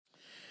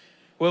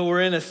Well,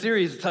 we're in a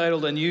series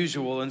titled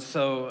Unusual, and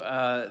so,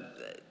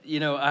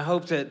 I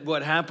hope that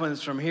what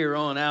happens from here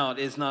on out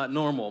is not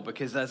normal,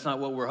 because that's not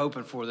what we're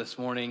hoping for this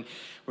morning.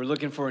 We're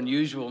looking for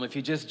unusual, and if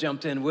you just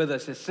jumped in with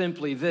us, it's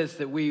simply this,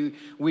 that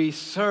we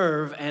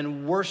serve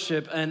and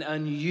worship an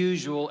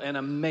unusual and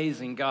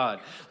amazing God.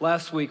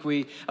 Last week,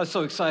 I was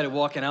so excited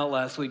walking out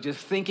last week, just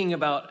thinking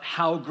about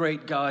how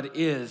great God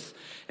is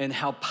and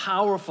how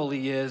powerful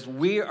He is.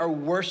 We are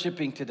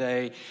worshiping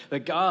today the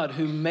God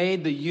who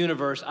made the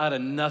universe out of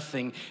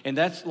nothing, and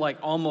that's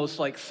almost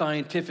like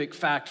scientific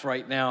facts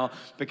right now,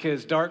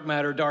 because dark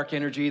matter, dark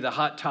energy, the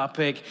hot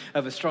topic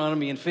of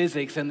astronomy and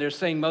physics, and they're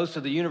saying most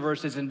of the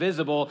universe is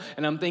invisible,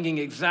 and I'm thinking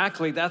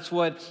exactly that's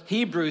what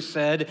Hebrews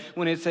said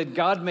when it said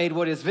God made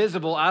what is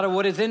visible out of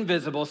what is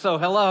invisible. So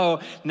hello,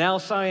 now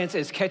science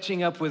is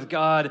catching up with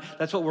God.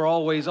 That's what we're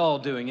always all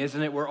doing,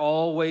 isn't it? We're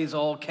always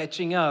all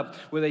catching up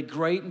with a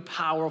great and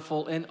powerful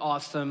and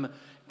awesome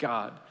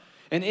God.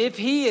 And if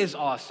He is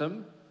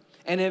awesome,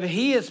 and if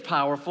He is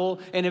powerful,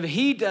 and if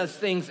He does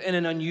things in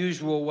an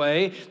unusual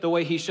way, the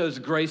way He shows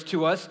grace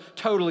to us,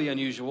 totally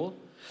unusual.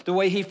 The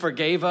way He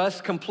forgave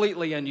us,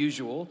 completely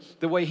unusual.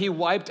 The way He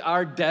wiped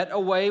our debt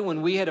away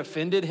when we had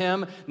offended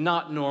Him,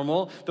 not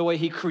normal. The way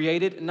He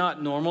created,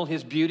 not normal.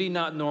 His beauty,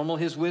 not normal.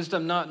 His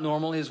wisdom, not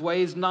normal. His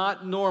ways,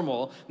 not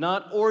normal,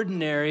 not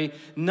ordinary.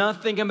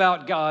 Nothing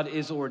about God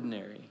is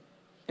ordinary.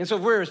 And so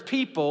if we're His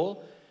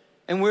people,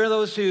 and we're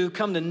those who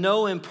come to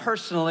know Him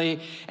personally,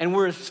 and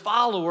we're His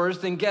followers,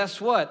 then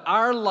guess what?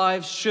 Our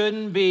lives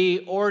shouldn't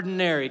be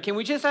ordinary. Can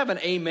we just have an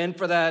amen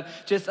for that?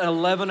 Just at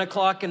 11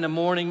 o'clock in the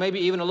morning, maybe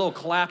even a little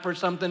clap or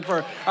something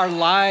for our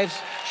lives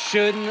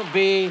shouldn't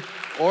be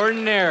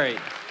ordinary.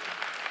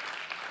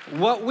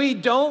 What we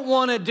don't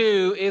want to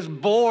do is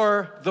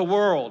bore the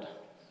world.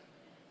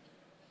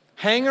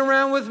 Hang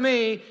around with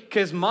me,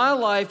 because my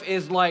life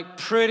is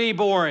pretty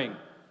boring.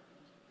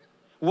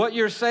 What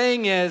you're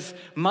saying is,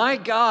 my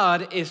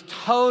God is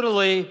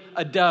totally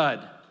a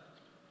dud.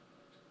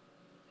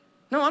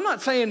 No, I'm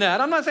not saying that.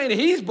 I'm not saying that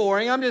He's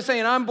boring. I'm just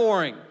saying I'm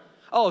boring.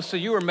 Oh, so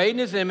you were made in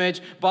His image,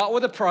 bought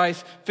with a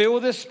price, filled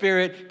with His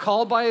Spirit,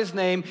 called by His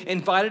name,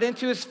 invited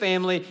into His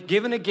family,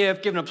 given a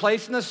gift, given a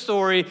place in the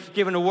story,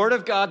 given a word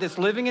of God that's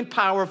living and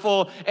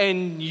powerful,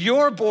 and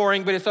you're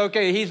boring, but it's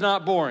okay, He's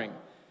not boring.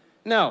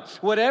 No,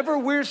 whatever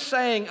we're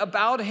saying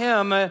about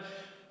Him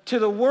to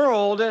the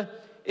world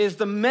is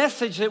the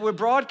message that we're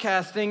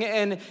broadcasting,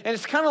 and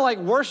it's kind of like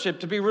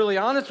worship, to be really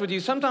honest with you.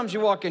 Sometimes you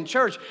walk in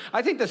church,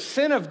 I think the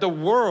sin of the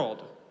world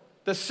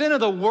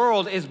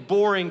is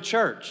boring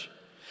church.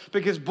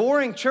 Because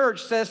boring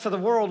church says to the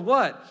world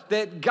what?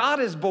 That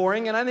God is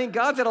boring, and I think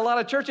God's at a lot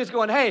of churches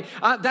going, hey,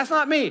 that's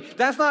not me,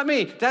 that's not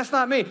me, that's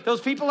not me. Those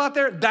people out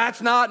there,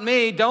 that's not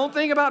me. Don't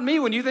think about me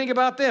when you think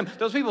about them.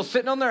 Those people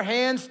sitting on their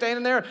hands,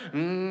 standing there,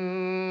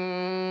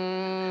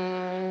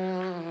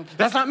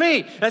 that's not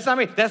me, that's not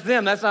me, that's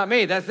them, that's not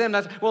me, that's them,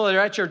 well, they're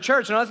at your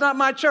church. No, that's not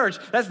my church,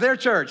 that's their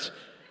church.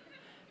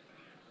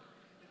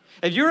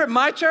 If you're at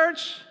my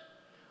church,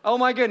 oh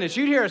my goodness,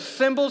 you'd hear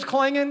cymbals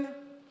clanging,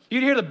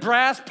 you'd hear the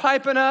brass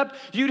piping up,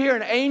 you'd hear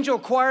an angel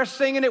choir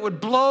singing, it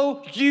would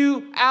blow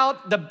you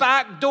out the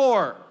back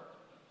door.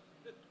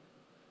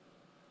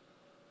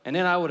 And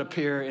then I would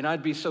appear, and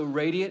I'd be so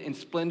radiant in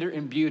splendor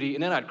and beauty,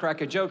 and then I'd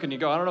crack a joke, and you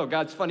go, I don't know,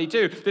 God's funny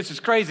too. This is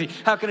crazy.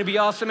 How can He be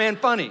awesome and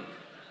funny?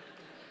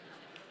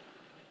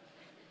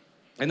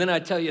 And then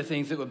I'd tell you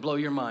things that would blow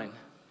your mind.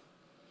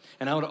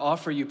 And I would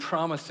offer you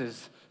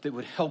promises that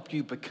would help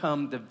you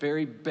become the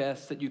very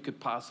best that you could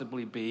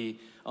possibly be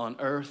on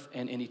earth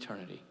and in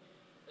eternity.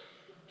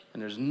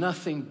 And there's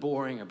nothing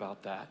boring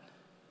about that.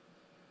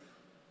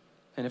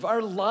 And if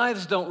our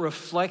lives don't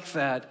reflect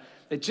that,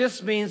 it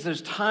just means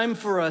there's time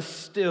for us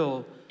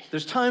still.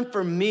 There's time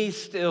for me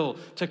still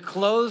to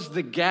close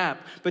the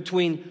gap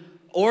between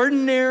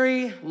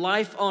ordinary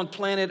life on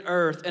planet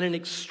Earth and an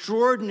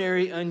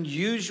extraordinary,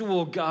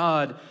 unusual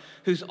God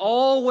who's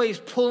always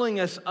pulling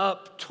us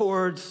up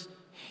towards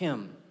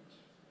Him.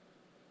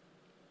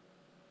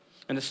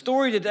 And the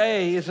story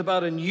today is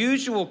about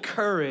unusual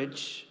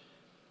courage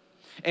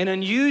and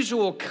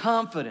unusual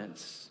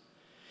confidence.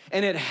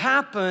 And it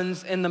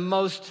happens in the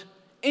most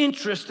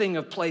interesting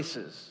of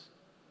places.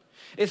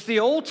 It's the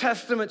Old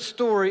Testament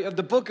story of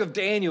the book of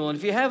Daniel. And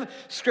if you have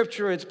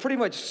scripture, it's pretty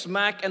much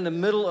smack in the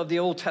middle of the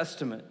Old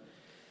Testament.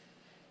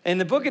 And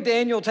the book of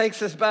Daniel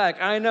takes us back.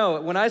 I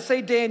know. When I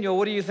say Daniel,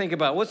 what do you think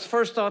about? What's the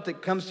first thought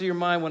that comes to your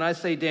mind when I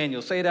say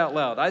Daniel? Say it out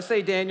loud. I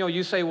say Daniel,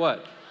 you say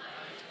what?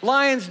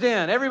 Lion's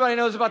Den. Everybody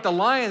knows about the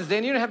Lion's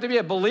Den. You don't have to be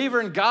a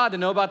believer in God to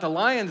know about the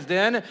Lion's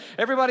Den.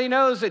 Everybody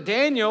knows that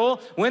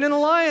Daniel went in the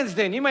Lion's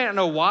Den. You may not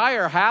know why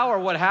or how or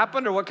what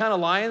happened or what kind of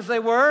lions they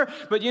were,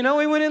 but you know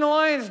he went in the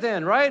Lion's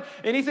Den, right?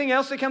 Anything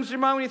else that comes to your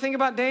mind when you think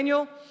about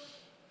Daniel?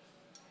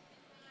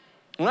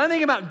 When I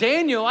think about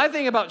Daniel, I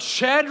think about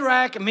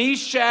Shadrach,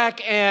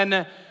 Meshach,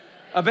 and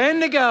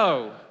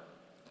Abednego.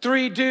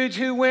 3 dudes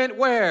who went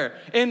where?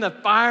 In the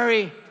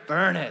fiery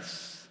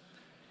furnace.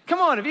 Come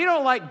on, if you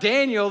don't like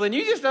Daniel, then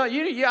you just don't,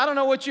 I don't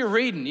know what you're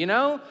reading, you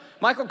know?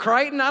 Michael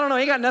Crichton, I don't know,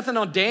 he got nothing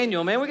on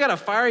Daniel, man. We got a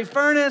fiery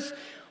furnace.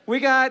 We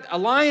got a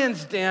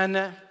lion's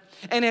den,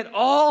 and it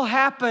all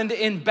happened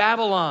in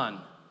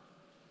Babylon.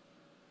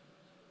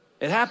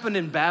 It happened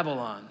in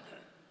Babylon.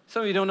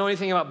 Some of you don't know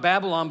anything about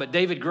Babylon, but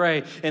David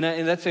Gray, and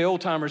that's the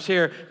old timers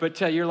here, but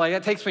you're like,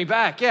 that takes me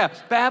back. Yeah,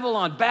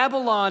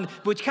 Babylon,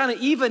 which kind of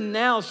even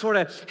now sort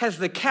of has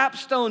the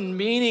capstone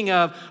meaning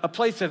of a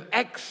place of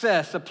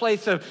excess, a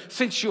place of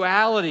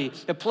sensuality,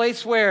 a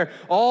place where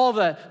all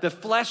the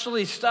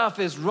fleshly stuff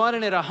is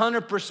running at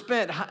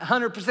 100%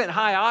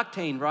 high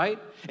octane, right?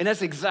 And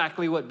that's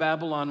exactly what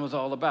Babylon was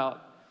all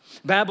about.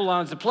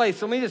 Babylon's a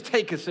place, let me just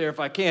take us there if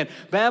I can.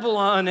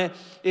 Babylon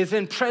is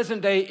in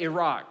present-day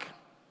Iraq.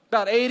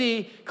 About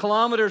 80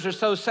 kilometers or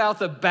so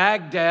south of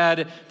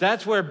Baghdad,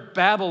 that's where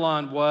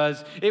Babylon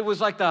was. It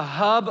was like the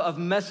hub of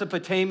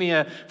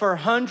Mesopotamia. For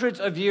hundreds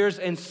of years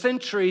and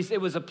centuries, it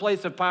was a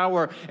place of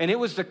power, and it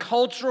was the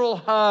cultural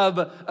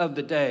hub of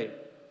the day.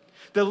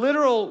 The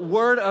literal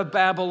word of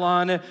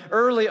Babylon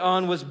early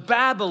on was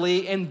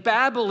Babili, and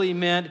Babili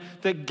meant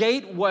the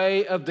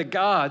gateway of the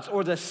gods,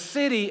 or the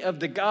city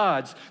of the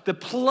gods, the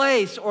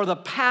place or the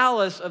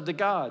palace of the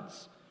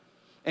gods.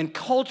 And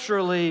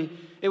culturally,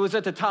 it was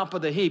at the top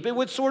of the heap. It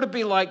would sort of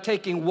be like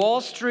taking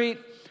Wall Street,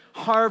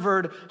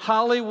 Harvard,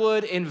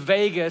 Hollywood, and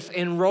Vegas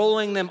and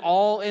rolling them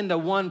all into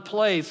one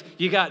place.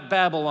 You got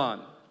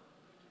Babylon.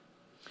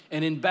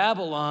 And in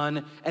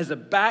Babylon, as a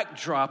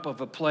backdrop of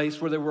a place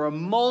where there were a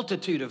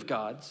multitude of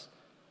gods,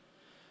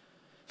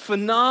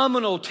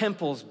 phenomenal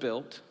temples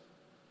built,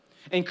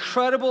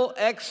 incredible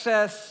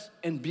excess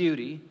and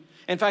beauty.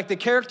 In fact, the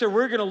character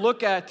we're going to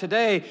look at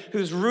today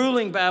who's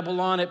ruling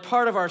Babylon at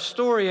part of our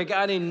story, a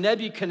guy named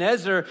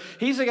Nebuchadnezzar,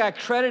 he's a guy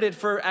credited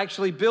for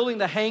actually building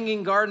the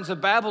Hanging Gardens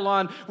of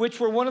Babylon, which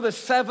were one of the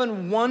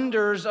 7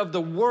 wonders of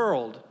the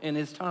world in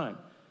his time.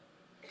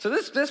 So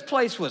this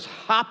place was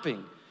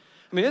hopping.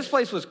 I mean, this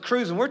place was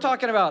cruising. We're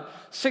talking about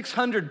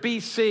 600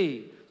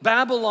 BC.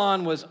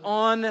 Babylon was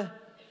on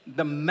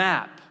the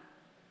map.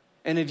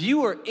 And if you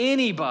were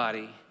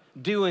anybody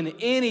doing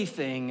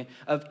anything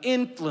of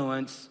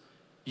influence,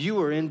 you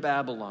were in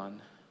Babylon,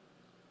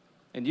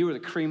 and you were the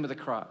cream of the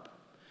crop.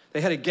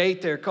 They had a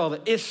gate there called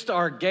the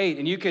Ishtar Gate,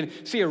 and you can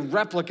see a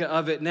replica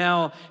of it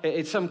now.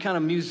 It's some kind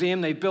of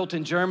museum they built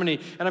in Germany.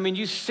 And I mean,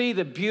 you see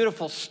the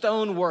beautiful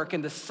stonework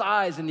and the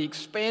size and the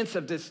expanse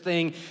of this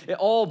thing,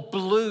 all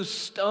blue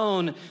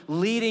stone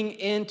leading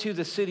into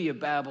the city of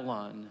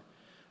Babylon,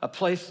 a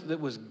place that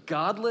was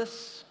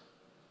godless,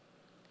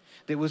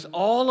 that was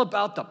all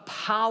about the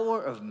power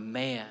of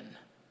man.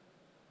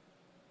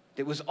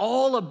 It was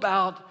all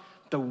about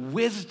the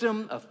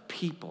wisdom of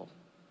people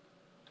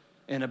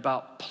and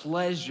about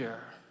pleasure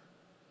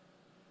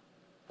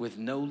with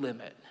no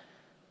limit.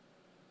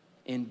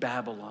 In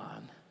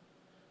Babylon,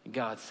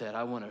 God said,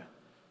 I want to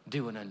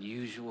do an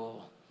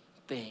unusual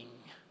thing,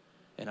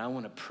 and I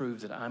want to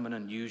prove that I'm an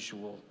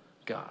unusual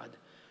God.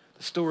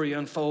 The story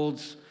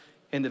unfolds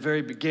in the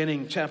very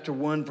beginning, chapter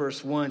 1,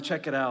 verse 1.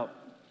 Check it out.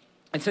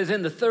 It says,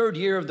 in the 3rd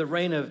year of the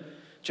reign of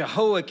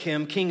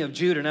Jehoiakim, king of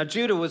Judah. Now,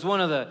 Judah was one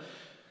of the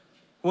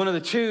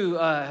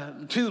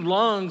two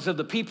lungs of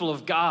the people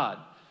of God.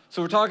 So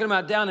we're talking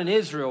about down in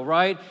Israel,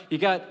 right? You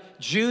got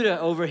Judah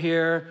over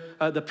here,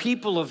 the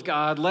people of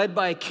God, led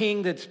by a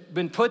king that's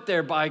been put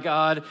there by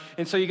God.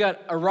 And so you got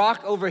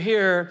Iraq over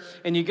here,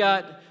 and you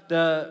got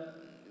the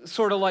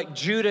sort of like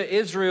Judah,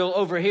 Israel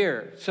over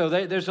here. So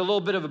there's a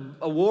little bit of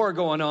a war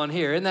going on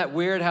here. Isn't that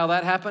weird how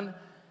that happened?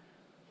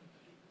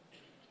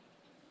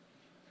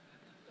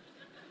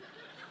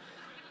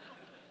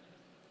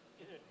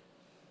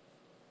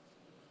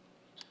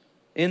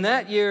 In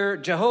that year,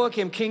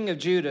 Jehoiakim, king of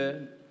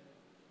Judah,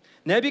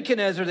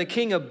 Nebuchadnezzar, the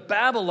king of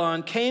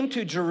Babylon, came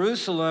to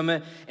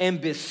Jerusalem and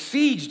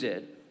besieged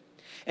it.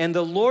 And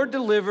the Lord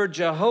delivered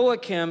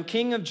Jehoiakim,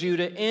 king of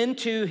Judah,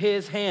 into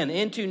his hand,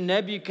 into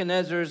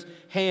Nebuchadnezzar's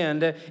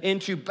hand,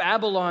 into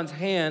Babylon's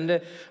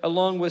hand,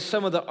 along with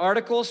some of the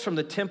articles from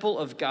the temple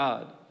of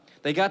God.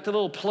 They got the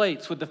little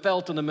plates with the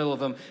felt in the middle of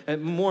them.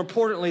 And more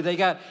importantly, they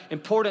got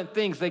important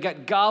things. They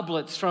got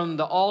goblets from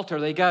the altar.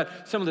 They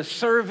got some of the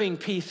serving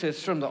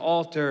pieces from the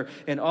altar.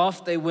 And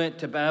off they went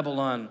to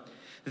Babylon.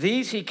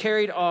 These he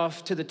carried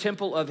off to the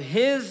temple of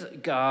his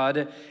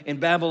God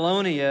in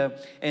Babylonia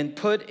and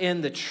put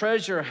in the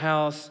treasure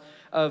house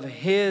of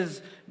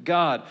his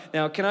God.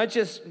 Now, can I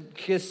just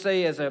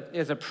say as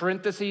a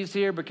parenthesis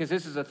here, because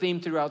this is a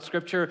theme throughout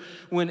Scripture,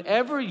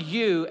 whenever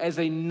you, as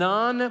a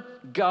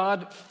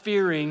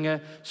non-God-fearing,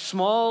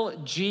 small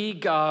g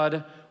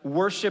God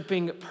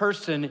worshiping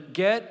person,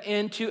 get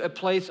into a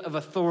place of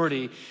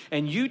authority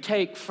and you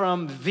take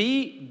from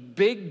the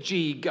big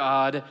G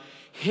God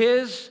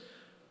his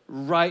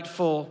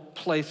rightful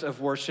place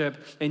of worship,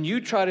 and you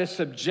try to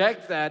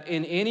subject that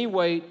in any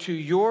way to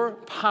your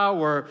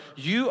power,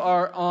 you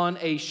are on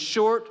a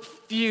short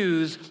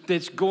fuse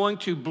that's going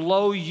to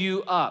blow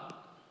you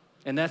up.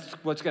 And that's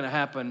what's going to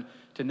happen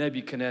to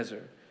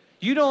Nebuchadnezzar.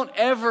 You don't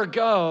ever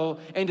go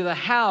into the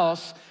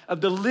house of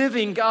the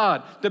living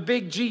God, the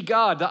big G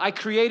God, the I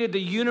created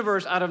the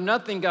universe out of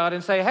nothing God,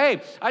 and say,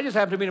 hey, I just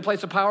happen to be in a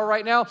place of power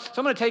right now, so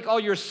I'm going to take all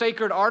your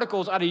sacred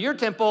articles out of your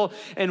temple,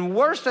 and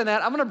worse than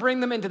that, I'm going to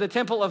bring them into the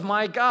temple of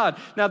my God.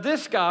 Now,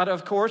 this God,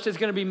 of course, is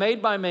going to be made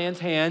by man's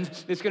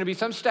hands. It's going to be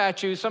some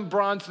statue, some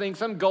bronze thing,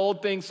 some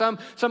gold thing, some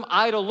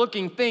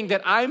idol-looking thing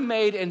that I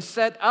made and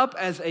set up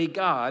as a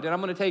God, and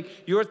I'm going to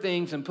take your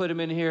things and put them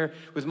in here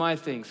with my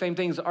things. Same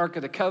thing as the Ark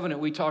of the Covenant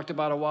we talked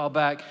about a while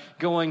back,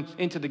 going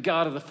into the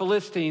God of the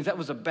Philistines. That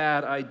was a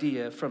bad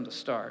idea from the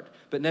start.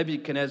 But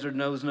Nebuchadnezzar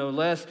knows no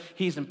less.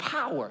 He's in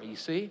power, you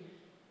see.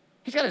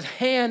 He's got his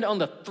hand on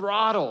the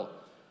throttle.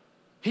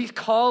 He's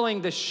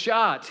calling the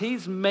shots.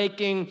 He's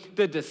making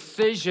the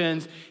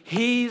decisions.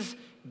 He's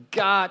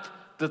got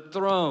the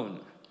throne.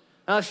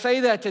 And I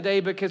say that today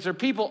because there are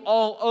people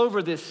all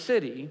over this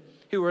city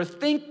who are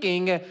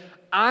thinking,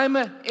 I'm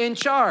in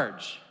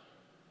charge.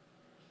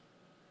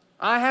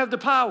 I have the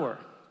power.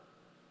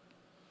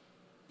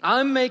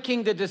 I'm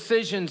making the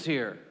decisions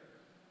here.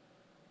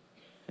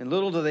 And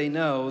little do they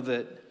know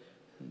that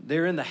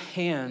they're in the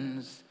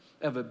hands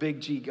of a big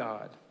G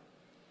God.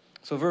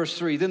 So verse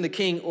 3, then the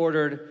king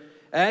ordered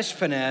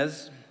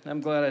Ashpenaz,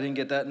 I'm glad I didn't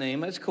get that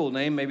name. That's a cool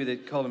name. Maybe they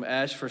called him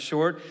Ash for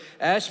short.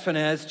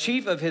 Ashpenaz,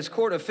 chief of his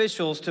court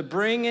officials, to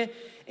bring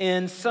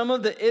in some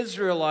of the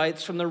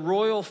Israelites from the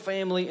royal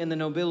family and the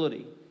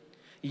nobility.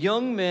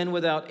 Young men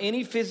without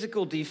any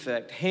physical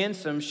defect,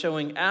 handsome,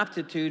 showing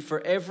aptitude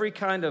for every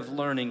kind of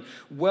learning,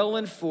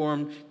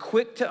 well-informed,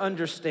 quick to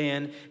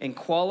understand, and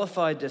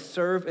qualified to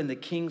serve in the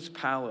king's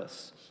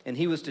palace. And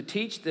he was to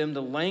teach them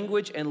the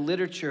language and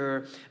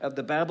literature of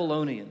the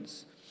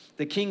Babylonians.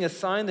 The king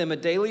assigned them a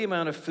daily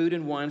amount of food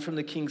and wine from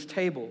the king's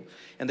table,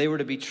 and they were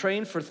to be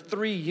trained for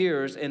 3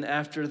 years, and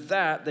after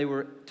that they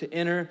were to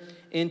enter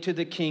into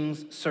the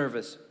king's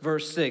service.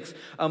 Verse 6,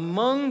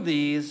 among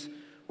these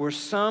were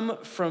some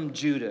from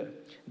Judah,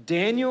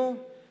 Daniel,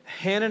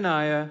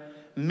 Hananiah,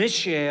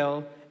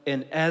 Mishael,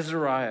 and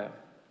Azariah.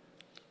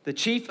 The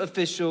chief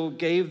official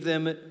gave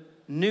them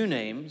new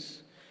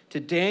names. To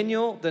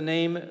Daniel, the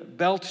name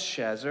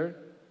Belteshazzar.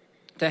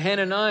 To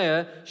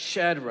Hananiah,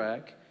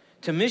 Shadrach.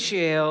 To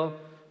Mishael,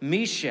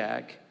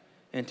 Meshach.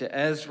 And to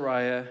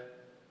Azariah,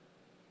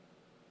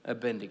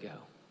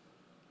 Abednego.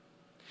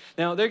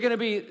 Now, there are going to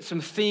be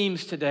some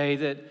themes today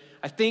that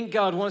I think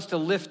God wants to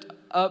lift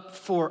up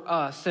for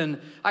us. And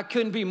I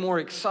couldn't be more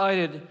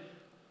excited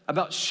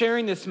about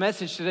sharing this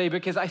message today,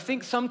 because I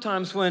think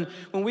sometimes when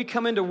we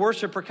come into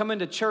worship or come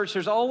into church,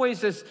 there's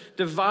always this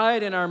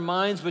divide in our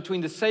minds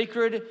between the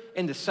sacred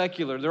and the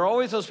secular. There are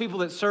always those people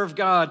that serve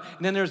God,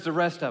 and then there's the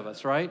rest of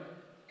us, right?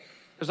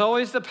 There's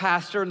always the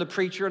pastor and the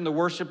preacher and the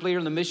worship leader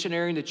and the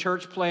missionary and the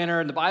church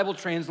planner and the Bible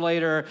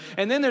translator.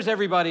 And then there's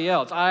everybody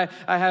else. I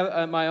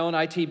have my own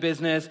IT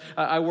business.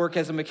 I work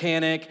as a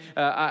mechanic.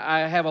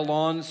 I have a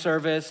lawn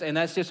service. And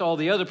that's just all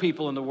the other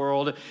people in the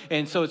world.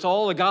 And so it's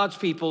all of God's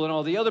people and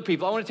all the other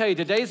people. I want to tell you,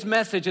 today's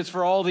message is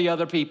for all the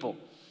other people.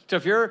 So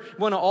if you're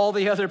one of all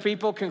the other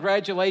people,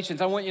 congratulations.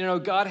 I want you to know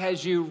God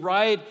has you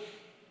right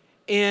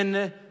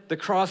in the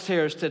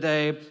crosshairs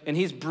today, and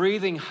he's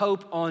breathing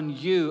hope on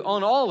you,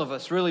 on all of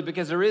us really,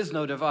 because there is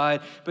no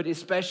divide, but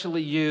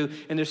especially you.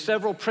 And there's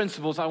several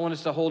principles I want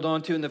us to hold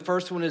on to, and the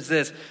first one is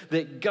this,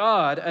 that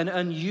God, an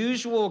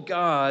unusual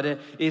God,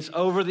 is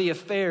over the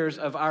affairs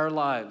of our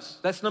lives.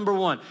 That's number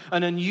one.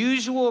 An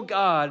unusual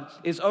God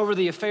is over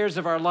the affairs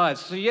of our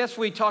lives. So yes,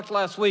 we talked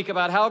last week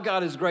about how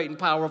God is great and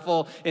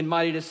powerful and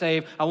mighty to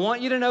save. I want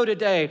you to know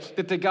today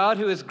that the God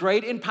who is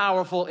great and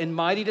powerful and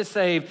mighty to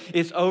save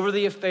is over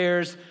the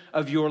affairs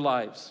of your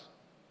lives.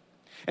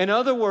 In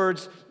other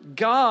words,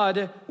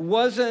 God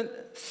wasn't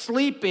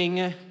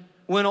sleeping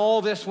when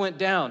all this went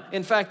down.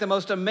 In fact, the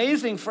most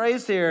amazing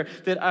phrase here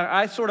that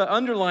I sort of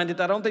underlined it,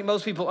 that I don't think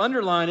most people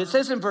underline, it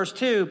says in verse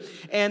 2,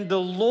 and the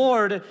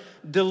Lord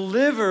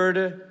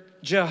delivered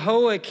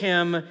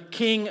Jehoiakim,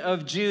 king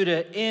of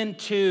Judah,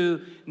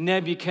 into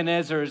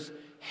Nebuchadnezzar's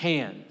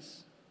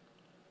hands.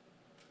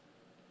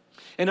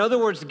 In other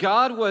words,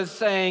 God was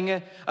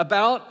saying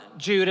about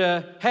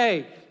Judah,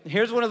 hey,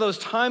 here's one of those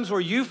times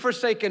where you've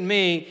forsaken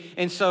me,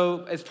 and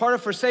so as part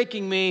of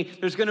forsaking me,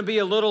 there's going to be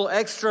a little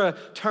extra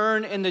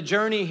turn in the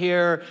journey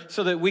here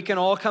so that we can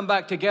all come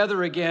back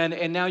together again,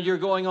 and now you're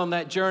going on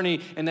that journey,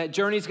 and that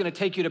journey is going to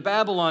take you to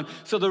Babylon.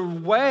 So the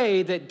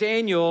way that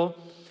Daniel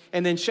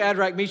and then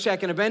Shadrach,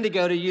 Meshach, and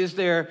Abednego, to use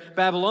their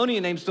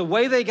Babylonian names, the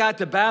way they got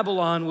to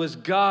Babylon was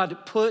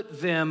God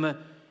put them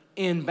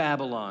in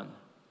Babylon.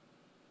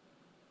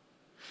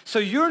 So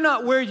you're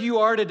not where you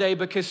are today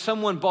because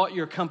someone bought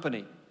your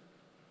company.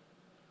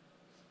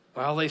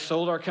 Well, they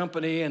sold our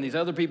company, and these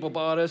other people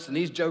bought us, and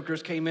these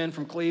jokers came in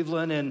from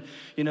Cleveland, and,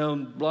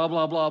 blah,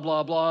 blah, blah,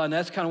 blah, blah, and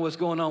that's kind of what's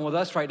going on with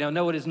us right now.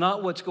 No, it is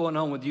not what's going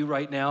on with you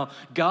right now.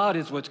 God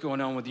is what's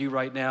going on with you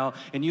right now,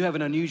 and you have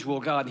an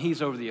unusual God, and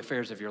he's over the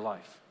affairs of your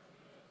life.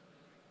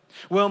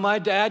 Well, my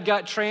dad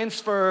got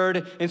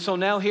transferred, and so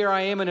now here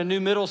I am in a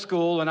new middle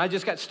school, and I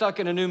just got stuck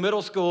in a new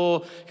middle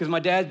school because my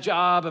dad's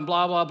job and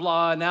blah, blah,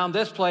 blah, and now I'm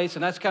this place,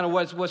 and that's kind of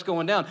what's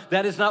going down.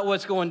 That is not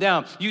what's going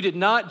down. You did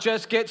not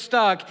just get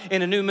stuck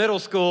in a new middle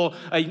school.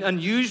 An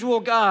unusual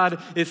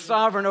God is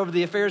sovereign over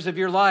the affairs of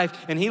your life,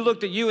 and he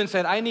looked at you and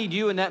said, I need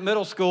you in that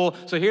middle school,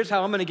 so here's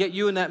how I'm going to get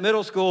you in that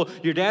middle school.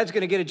 Your dad's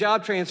going to get a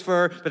job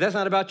transfer, but that's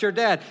not about your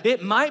dad.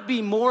 It might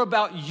be more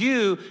about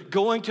you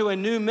going to a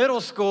new middle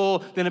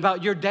school than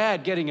about your dad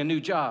getting a new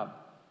job.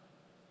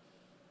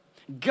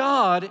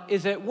 God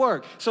is at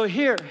work. So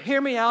hear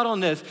me out on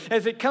this.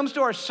 As it comes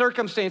to our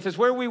circumstances,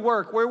 where we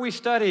work, where we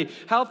study,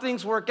 how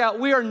things work out,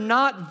 we are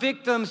not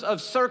victims of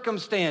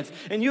circumstance.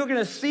 And you're going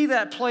to see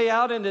that play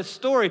out in this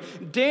story.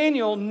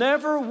 Daniel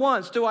never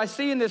once do I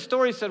see in this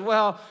story said,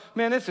 well,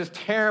 man, this is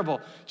terrible.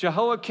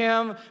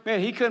 Jehoiakim, man,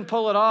 he couldn't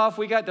pull it off.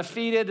 We got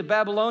defeated. The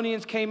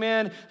Babylonians came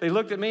in. They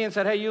looked at me and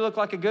said, hey, you look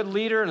like a good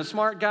leader and a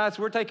smart guy,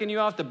 so we're taking you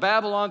off to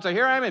Babylon. So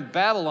here I am in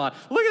Babylon.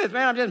 Look at this,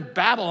 man, I'm just in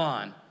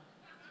Babylon.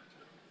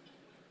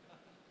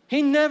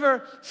 He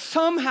never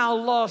somehow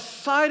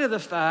lost sight of the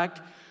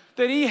fact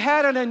that he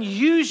had an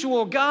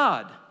unusual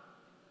God.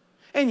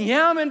 And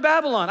yeah, I'm in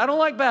Babylon. I don't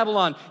like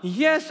Babylon.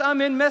 Yes,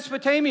 I'm in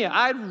Mesopotamia.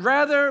 I'd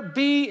rather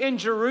be in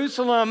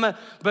Jerusalem,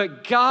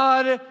 but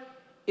God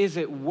is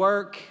at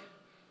work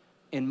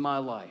in my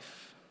life.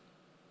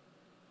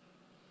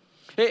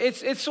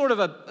 It's sort of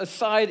a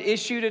side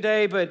issue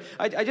today, but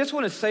I just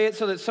want to say it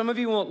so that some of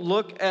you won't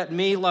look at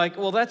me like,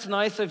 well, that's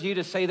nice of you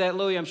to say that,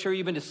 Louie. I'm sure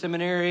you've been to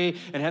seminary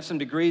and have some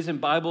degrees in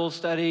Bible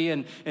study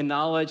and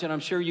knowledge, and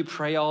I'm sure you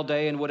pray all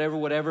day and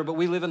whatever, but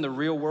we live in the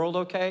real world,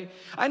 okay?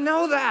 I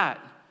know that.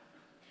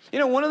 You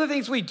know, one of the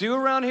things we do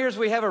around here is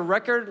we have a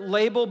record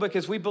label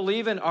because we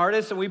believe in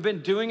artists, and we've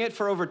been doing it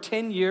for over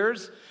 10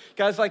 years.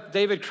 Guys like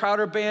David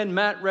Crowder Band,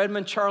 Matt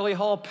Redman, Charlie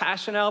Hall,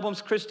 Passion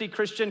Albums, Christy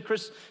Christian,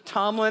 Chris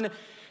Tomlin.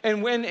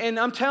 And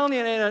I'm telling you,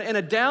 in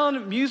a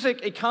down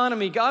music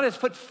economy, God has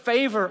put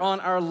favor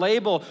on our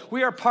label.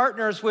 We are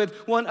partners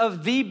with one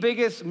of the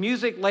biggest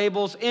music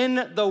labels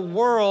in the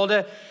world.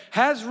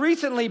 Has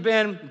recently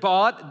been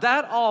bought.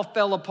 That all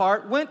fell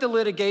apart. Went to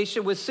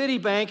litigation with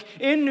Citibank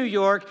in New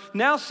York.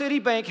 Now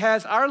Citibank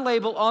has our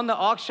label on the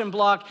auction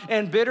block,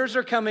 and bidders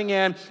are coming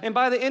in. And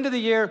by the end of the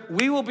year,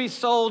 we will be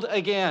sold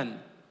again.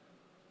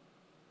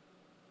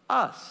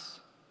 Us.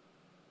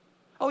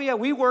 Oh yeah,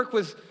 we work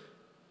with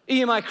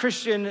EMI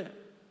Christian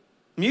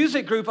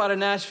Music Group out of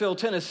Nashville,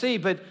 Tennessee,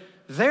 but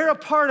they're a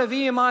part of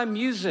EMI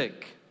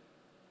Music.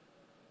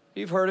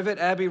 You've heard of it,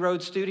 Abbey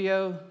Road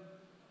Studio.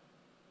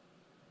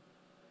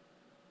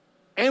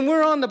 And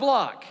we're on the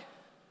block.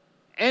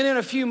 And in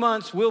a few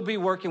months, we'll be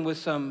working with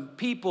some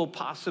people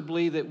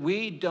possibly that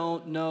we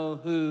don't know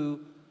who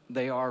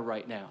they are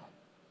right now.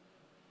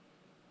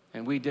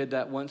 And we did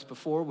that once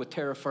before with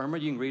Terra Firma.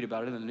 You can read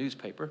about it in the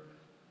newspaper.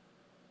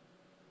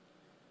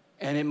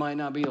 And it might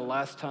not be the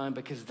last time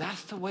because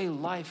that's the way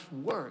life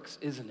works,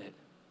 isn't it?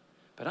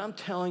 But I'm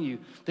telling you,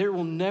 there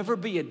will never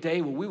be a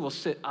day where we will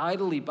sit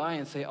idly by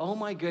and say, oh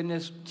my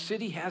goodness,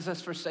 City has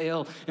us for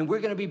sale and we're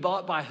going to be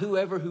bought by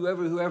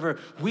whoever.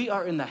 We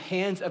are in the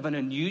hands of an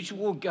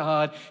unusual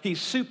God. He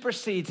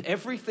supersedes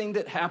everything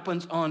that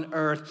happens on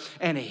earth,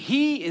 and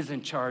he is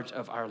in charge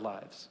of our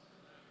lives.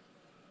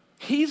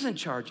 He's in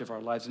charge of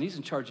our lives, and he's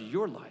in charge of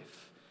your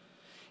life.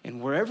 And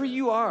wherever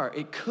you are,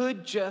 it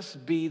could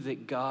just be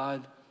that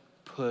God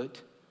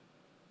put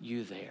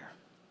you there.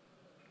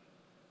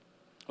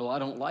 Well, I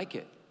don't like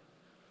it.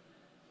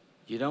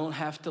 You don't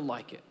have to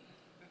like it.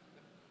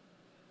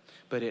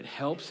 But it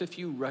helps if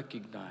you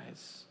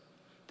recognize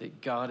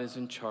that God is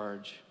in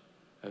charge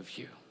of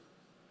you.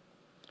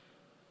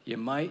 You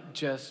might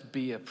just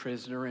be a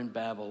prisoner in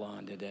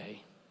Babylon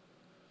today,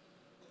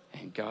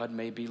 and God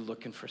may be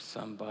looking for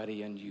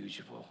somebody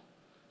unusual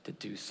to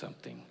do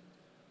something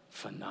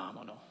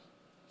phenomenal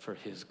for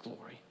his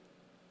glory.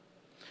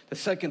 The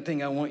second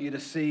thing I want you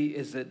to see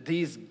is that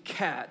these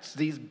cats,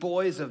 these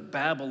boys of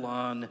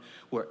Babylon,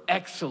 were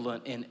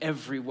excellent in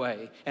every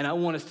way. And I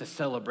want us to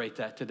celebrate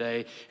that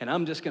today. And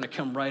I'm just going to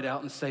come right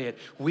out and say it.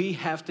 We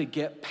have to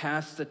get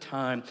past the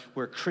time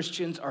where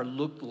Christians are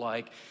looked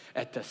like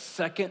at the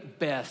second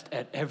best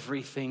at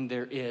everything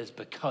there is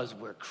because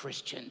we're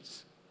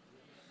Christians.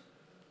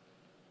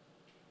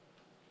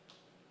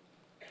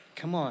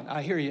 Come on,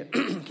 I hear you.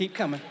 Keep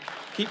coming.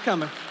 Keep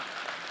coming.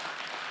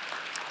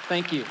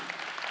 Thank you.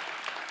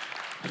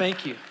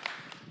 Thank you.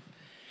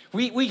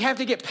 We have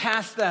to get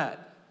past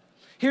that.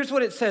 Here's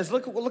what it says.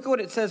 Look at what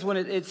it says when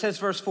it says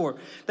verse 4.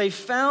 They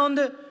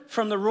found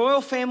from the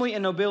royal family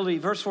and nobility,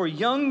 verse 4,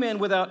 young men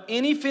without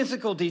any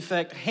physical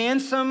defect,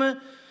 handsome,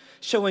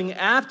 showing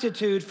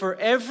aptitude for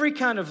every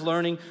kind of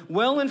learning,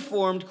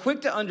 well-informed,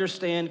 quick to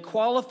understand,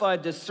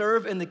 qualified to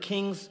serve in the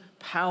king's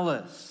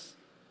palace.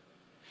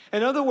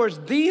 In other words,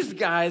 these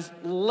guys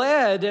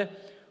led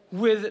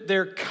with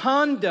their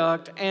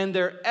conduct and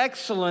their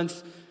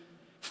excellence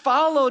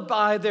followed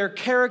by their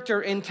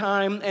character in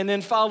time, and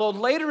then followed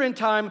later in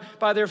time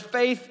by their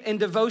faith and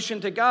devotion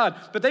to God.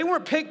 But they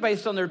weren't picked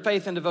based on their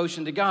faith and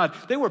devotion to God.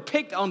 They were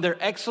picked on their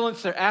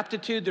excellence, their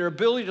aptitude, their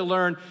ability to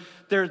learn,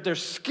 their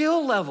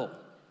skill level.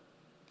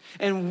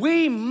 And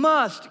we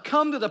must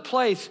come to the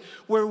place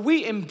where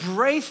we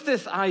embrace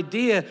this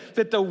idea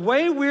that the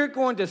way we're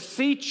going to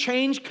see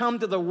change come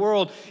to the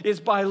world is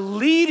by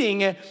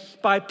leading it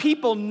by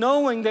people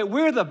knowing that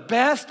we're the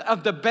best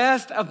of the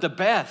best of the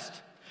best.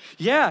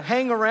 Yeah,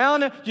 hang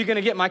around, you're going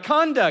to get my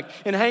conduct.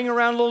 And hang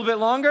around a little bit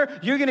longer,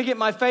 you're going to get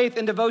my faith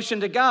and devotion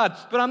to God.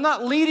 But I'm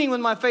not leading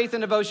with my faith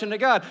and devotion to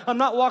God. I'm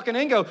not walking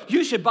in and go,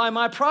 you should buy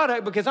my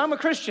product because I'm a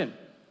Christian.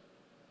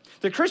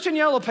 The Christian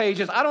Yellow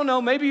Pages, I don't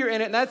know, maybe you're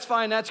in it, and that's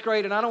fine, that's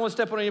great, and I don't want to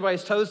step on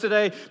anybody's toes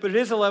today, but it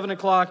is 11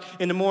 o'clock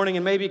in the morning,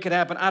 and maybe it could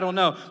happen, I don't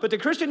know. But the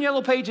Christian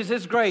Yellow Pages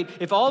is great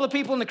if all the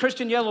people in the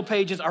Christian Yellow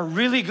Pages are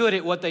really good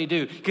at what they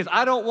do, because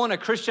I don't want a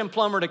Christian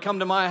plumber to come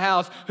to my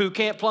house who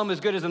can't plumb as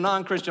good as a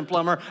non-Christian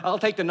plumber. I'll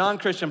take the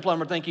non-Christian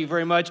plumber, thank you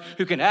very much,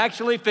 who can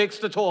actually fix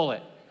the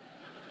toilet.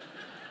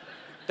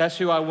 That's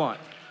who I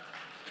want.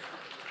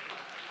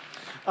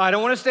 I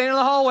don't want to stand in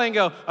the hallway and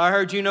go, I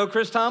heard you know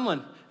Chris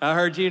Tomlin. I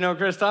heard you know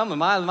Chris Tomlin.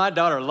 My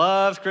daughter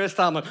loves Chris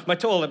Tomlin. My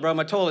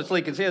toilet's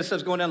leaking. See, this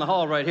stuff's going down the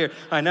hall right here.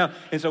 I know.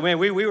 And so, man,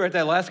 we were at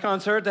that last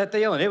concert, that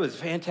deal, and it was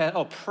fantastic.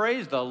 Oh,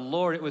 praise the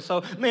Lord. It was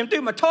so, man,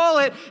 dude, my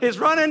toilet is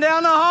running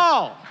down the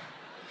hall.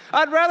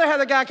 I'd rather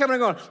have the guy coming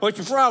and going, what's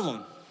your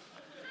problem?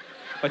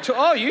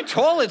 Oh, your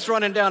toilet's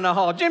running down the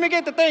hall. Jimmy,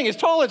 get the thing. His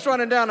toilet's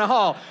running down the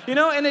hall. You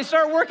know, and they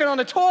start working on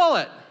the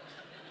toilet.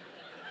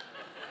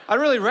 I'd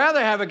really rather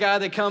have a guy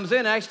that comes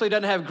in, actually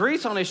doesn't have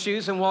grease on his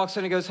shoes, and walks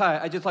in and goes, hi,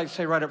 I'd just like to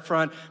say right up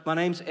front, my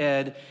name's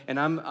Ed, and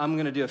I'm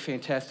going to do a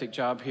fantastic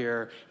job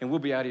here, and we'll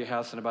be out of your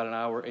house in about an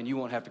hour, and you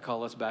won't have to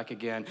call us back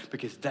again,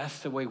 because that's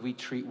the way we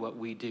treat what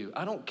we do.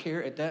 I don't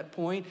care at that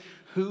point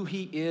who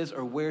he is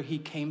or where he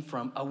came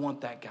from. I want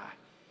that guy,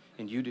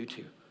 and you do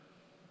too.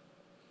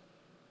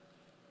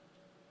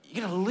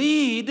 You're going to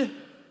lead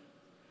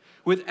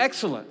with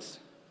excellence.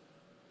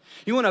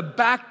 You want to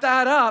back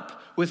that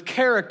up with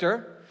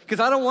character.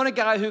 Because I don't want a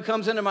guy who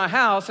comes into my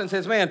house and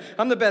says, man,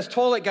 I'm the best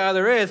toilet guy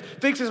there is,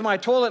 fixes my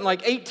toilet in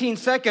like 18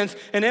 seconds,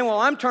 and then while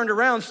I'm turned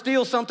around,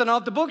 steals something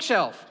off the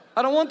bookshelf.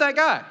 I don't want that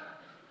guy.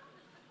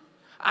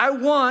 I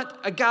want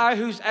a guy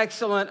who's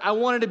excellent. I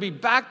want it to be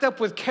backed up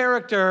with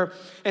character.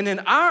 And then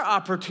our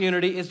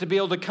opportunity is to be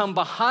able to come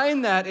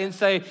behind that and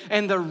say,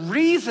 and the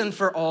reason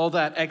for all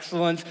that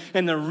excellence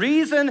and the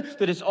reason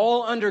that it's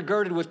all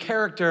undergirded with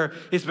character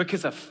is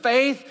because of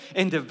faith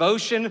and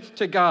devotion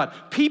to God.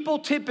 People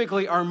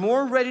typically are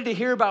more ready to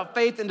hear about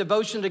faith and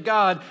devotion to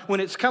God when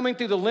it's coming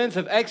through the lens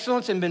of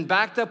excellence and been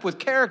backed up with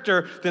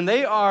character than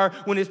they are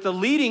when it's the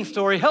leading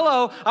story.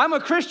 Hello, I'm a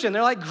Christian.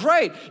 They're like,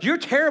 great, you're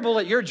terrible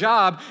at your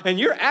job and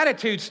your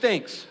attitude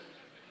stinks.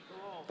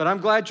 But I'm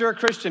glad you're a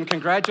Christian.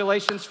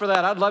 Congratulations for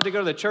that. I'd love to go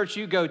to the church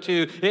you go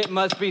to. It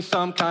must be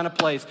some kind of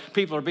place.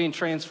 People are being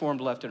transformed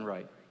left and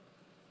right.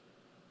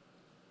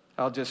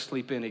 I'll just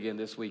sleep in again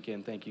this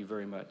weekend. Thank you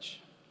very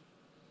much.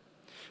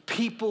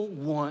 People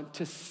want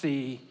to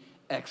see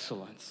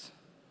excellence.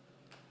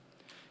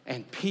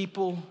 And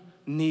people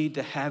need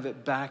to have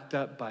it backed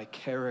up by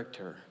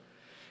character.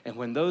 And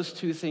when those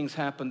two things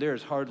happen, there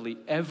is hardly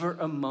ever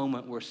a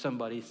moment where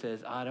somebody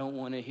says, I don't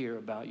want to hear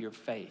about your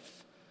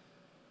faith.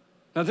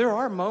 Now, there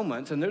are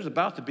moments, and there's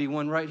about to be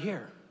one right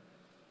here.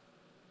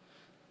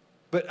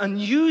 But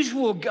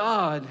unusual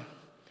God,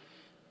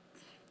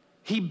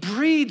 he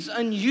breeds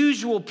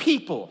unusual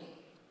people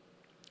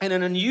and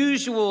an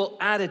unusual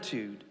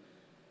attitude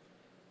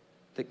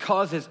that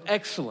causes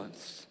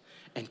excellence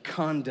and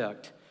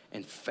conduct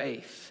and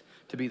faith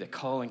to be the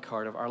calling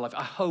card of our life.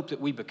 I hope that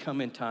we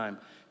become in time,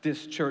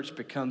 this church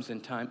becomes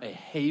in time a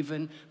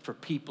haven for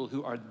people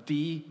who are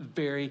the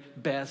very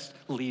best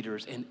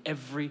leaders in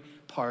every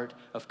part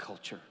of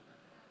culture.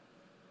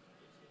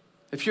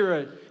 If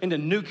you're into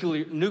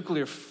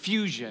nuclear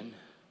fusion,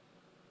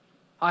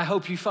 I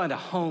hope you find a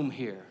home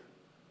here.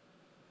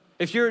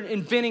 If you're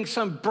inventing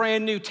some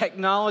brand new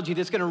technology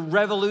that's going to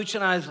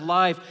revolutionize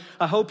life,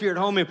 I hope you're at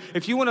home here.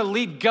 If you want to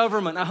lead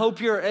government, I hope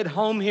you're at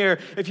home here.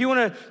 If you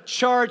want to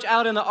charge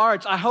out in the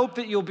arts, I hope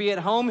that you'll be at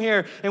home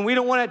here. And we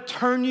don't want to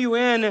turn you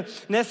in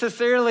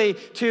necessarily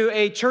to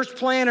a church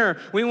planner.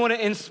 We want to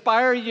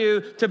inspire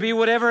you to be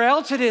whatever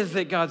else it is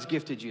that God's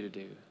gifted you to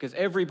do. Because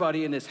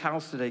everybody in this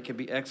house today can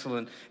be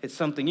excellent at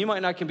something. You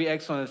might not can be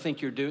excellent at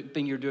the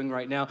thing you're doing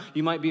right now.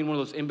 You might be in one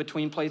of those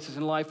in-between places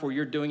in life where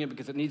you're doing it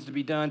because it needs to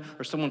be done,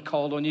 or someone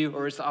called on you,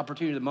 or it's the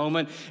opportunity of the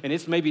moment, and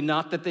it's maybe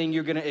not the thing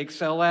you're going to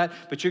excel at,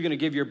 but you're going to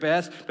give your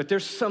best. But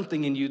there's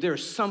something in you.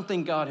 There's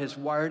something God has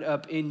wired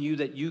up in you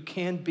that you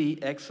can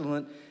be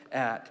excellent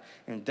at,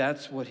 and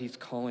that's what he's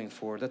calling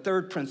for. The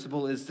third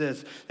principle is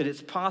this, that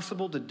it's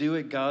possible to do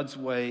it God's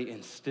way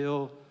and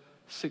still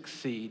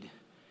succeed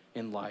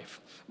in life.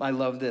 I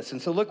love this.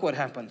 And so look what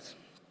happens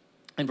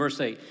in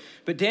verse 8.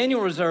 But Daniel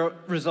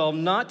resolved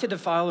not to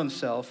defile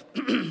himself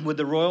with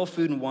the royal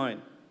food and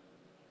wine.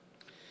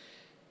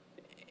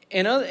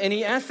 And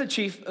he asked the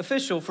chief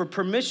official for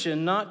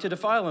permission not to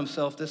defile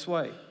himself this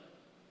way.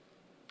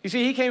 You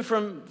see, he came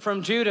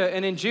from Judah,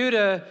 and in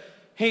Judah,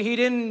 he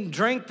didn't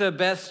drink the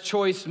best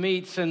choice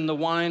meats and the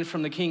wine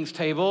from the king's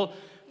table.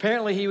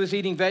 Apparently, he was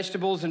eating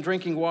vegetables and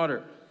drinking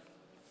water.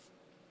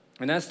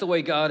 And that's the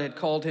way God had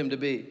called him to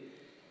be.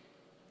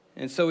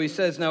 And so he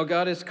says, now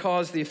God has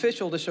caused the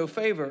official to show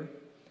favor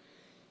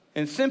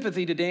and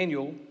sympathy to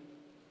Daniel.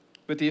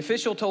 But the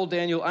official told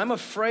Daniel, I'm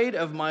afraid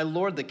of my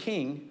lord the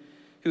king,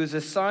 who has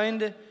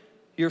assigned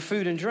your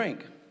food and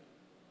drink.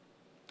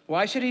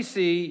 Why should he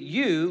see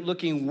you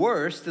looking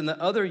worse than the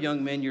other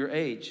young men your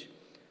age?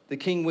 The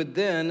king would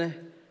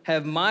then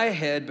have my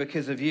head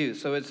because of you.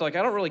 So it's like,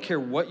 I don't really care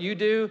what you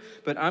do,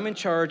 but I'm in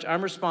charge,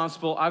 I'm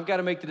responsible, I've got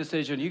to make the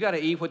decision. You got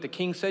to eat what the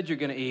king said you're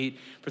going to eat.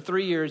 For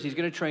 3 years, he's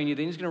going to train you,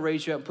 then he's going to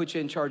raise you up and put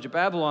you in charge of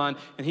Babylon,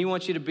 and he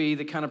wants you to be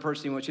the kind of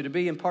person he wants you to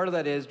be, and part of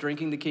that is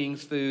drinking the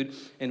king's food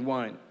and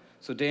wine.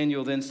 So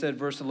Daniel then said,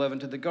 verse 11,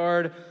 to the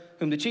guard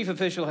whom the chief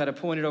official had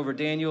appointed over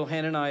Daniel,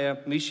 Hananiah,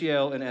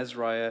 Mishael, and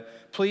Azariah,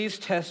 please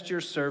test your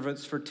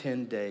servants for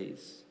 10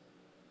 days.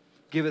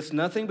 Give us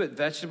nothing but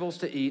vegetables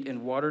to eat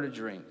and water to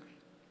drink.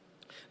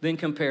 Then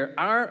compare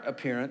our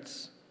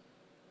appearance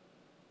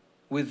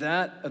with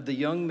that of the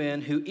young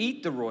men who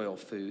eat the royal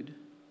food,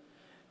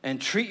 and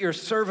treat your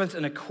servants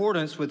in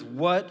accordance with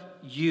what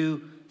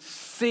you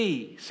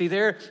see. See,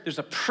 there's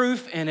a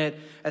proof in it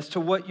as to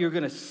what you're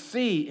going to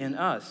see in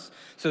us.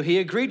 So he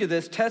agreed to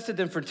this, tested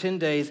them for 10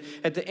 days.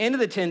 At the end of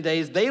the 10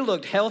 days, they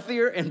looked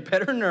healthier and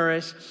better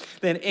nourished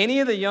than any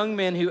of the young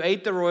men who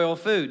ate the royal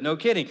food. No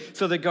kidding.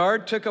 So the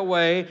guard took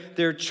away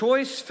their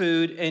choice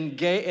food and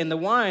the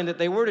wine that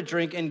they were to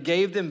drink and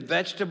gave them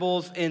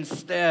vegetables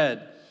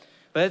instead.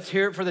 Let's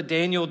hear it for the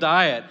Daniel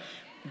diet.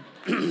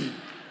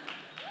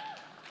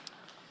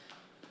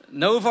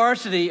 No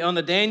varsity on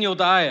the Daniel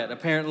diet,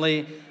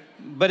 apparently,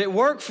 but it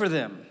worked for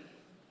them.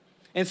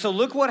 And so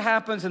look what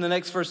happens in the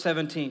next verse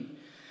 17.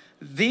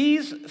 To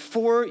these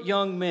four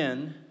young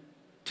men,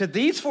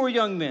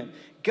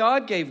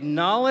 God gave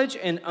knowledge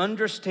and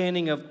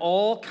understanding of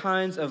all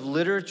kinds of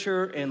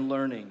literature and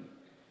learning.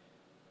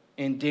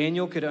 And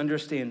Daniel could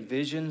understand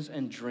visions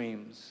and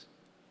dreams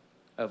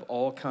of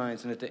all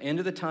kinds. And at the end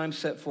of the time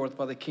set forth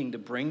by the king to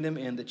bring them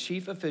in, the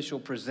chief official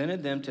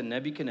presented them to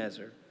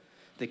Nebuchadnezzar,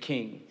 the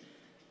king,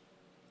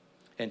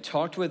 and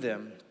talked with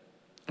them,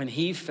 and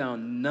he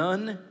found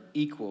none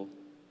equal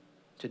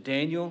to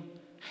Daniel,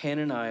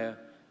 Hananiah,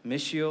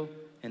 Mishael,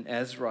 and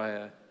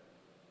Azariah.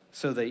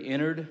 So they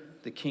entered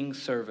the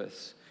king's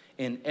service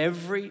in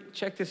every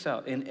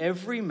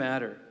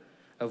matter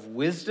of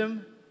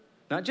wisdom,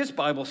 not just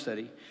Bible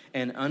study,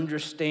 and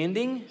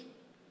understanding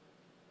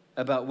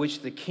about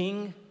which the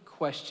king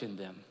questioned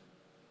them.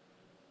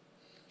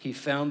 He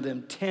found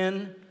them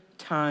 10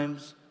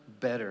 times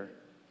better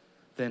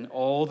than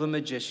all the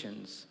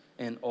magicians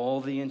and all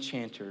the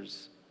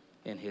enchanters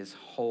in his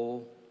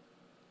whole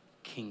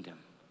kingdom.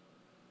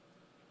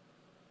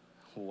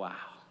 Wow.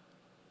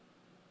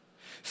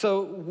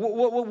 So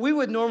what we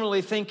would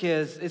normally think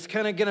is it's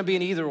kind of going to be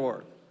an either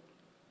or.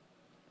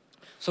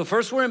 So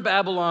first we're in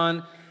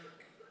Babylon.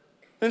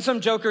 Then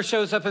some joker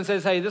shows up and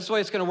says, hey, this is the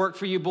way it's going to work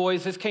for you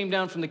boys. This came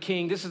down from the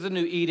king. This is a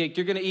new edict.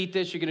 You're going to eat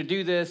this. You're going to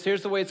do this.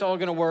 Here's the way it's all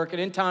going to work.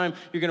 And in time,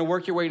 you're going to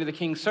work your way to the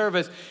king's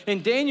service.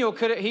 And Daniel,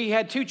 he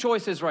had two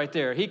choices right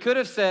there. He could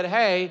have said,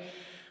 hey,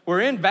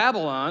 we're in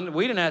Babylon.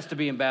 We didn't ask to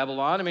be in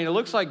Babylon. I mean, it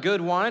looks like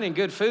good wine and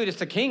good food. It's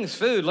the king's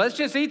food. Let's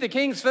just eat the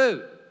king's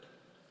food.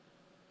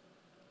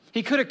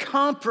 He could have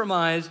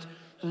compromised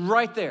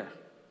right there.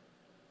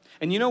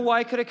 And you know why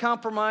he could have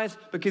compromised?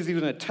 Because he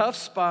was in a tough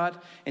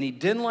spot, and he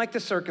didn't like the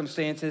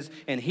circumstances,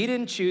 and he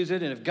didn't choose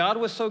it. And if God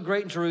was so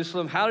great in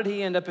Jerusalem, how did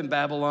he end up in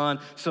Babylon?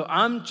 So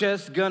I'm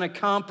just going to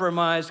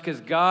compromise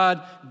because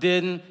God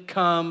didn't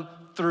come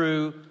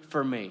through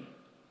for me.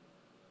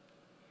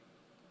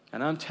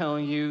 And I'm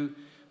telling you,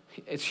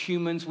 as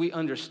humans, we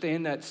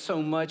understand that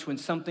so much when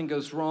something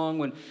goes wrong,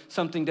 when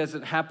something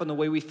doesn't happen the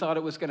way we thought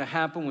it was going to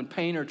happen, when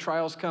pain or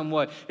trials come,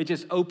 what? It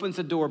just opens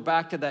the door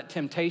back to that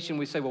temptation.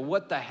 We say, well,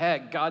 what the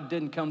heck? God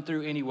didn't come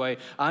through anyway.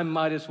 I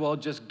might as well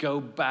just go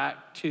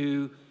back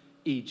to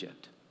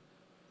Egypt.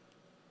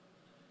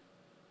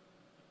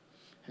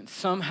 And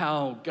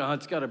somehow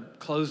God's got to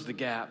close the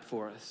gap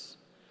for us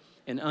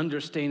in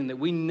understanding that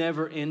we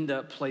never end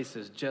up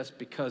places just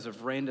because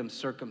of random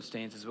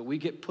circumstances, but we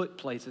get put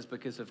places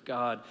because of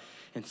God,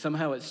 and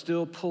somehow it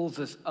still pulls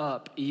us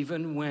up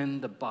even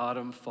when the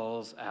bottom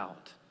falls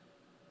out.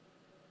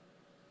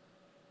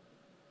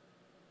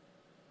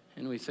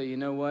 And we say, you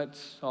know what?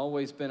 It's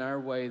always been our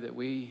way that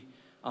we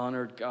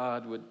honored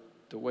God with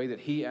the way that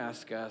he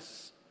asked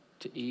us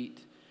to eat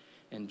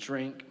and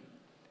drink.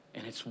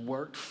 And it's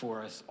worked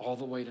for us all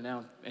the way to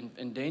now.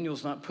 And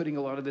Daniel's not putting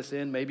a lot of this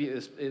in. Maybe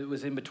it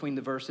was in between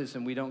the verses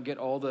and we don't get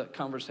all the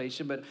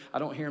conversation, but I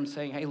don't hear him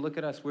saying, hey, look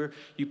at us.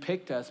 You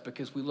picked us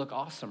because we look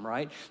awesome,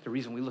 right? The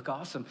reason we look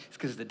awesome is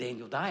because of the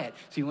Daniel diet.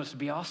 So you want us to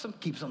be awesome?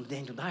 Keep us on the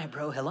Daniel diet,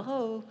 bro.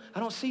 Hello?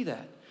 I don't see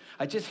that.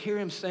 I just hear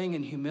him saying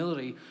in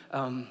humility,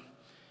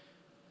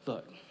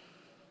 look,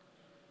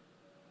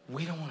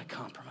 we don't want to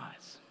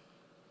compromise.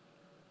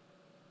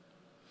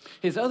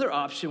 His other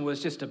option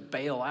was just to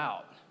bail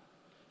out,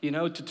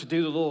 to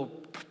do the little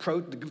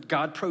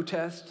God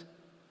protest.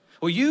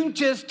 Well, you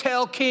just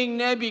tell King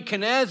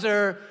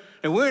Nebuchadnezzar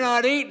and we're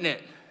not eating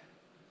it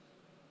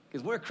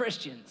because we're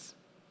Christians.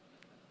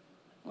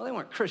 Well, they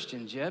weren't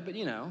Christians yet, but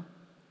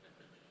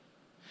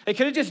They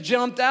could have just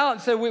jumped out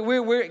and said,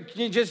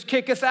 you just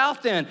kick us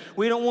out then.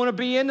 We don't want to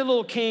be in the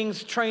little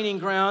king's training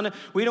ground.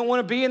 We don't want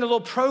to be in the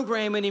little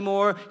program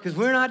anymore because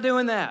we're not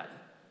doing that.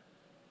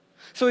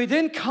 So he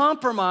didn't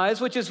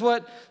compromise, which is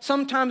what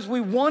sometimes we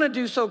want to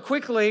do so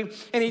quickly.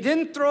 And he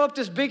didn't throw up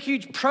this big,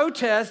 huge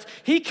protest.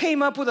 He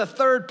came up with a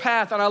third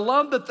path. And I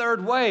love the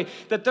third way.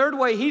 The third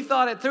way, he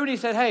thought it through and he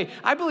said, hey,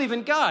 I believe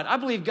in God. I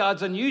believe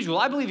God's unusual.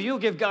 I believe you'll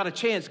give God a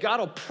chance. God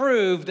will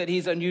prove that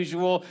he's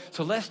unusual.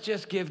 So let's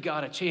just give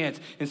God a chance.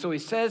 And so he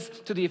says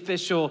to the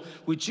official,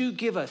 would you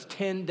give us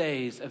 10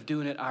 days of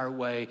doing it our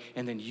way?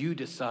 And then you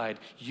decide,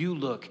 you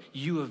look,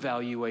 you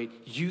evaluate,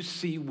 you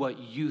see what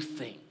you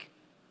think.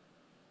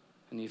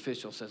 And the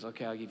official says,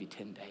 okay, I'll give you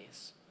 10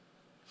 days.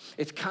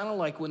 It's kind of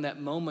like when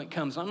that moment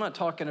comes. I'm not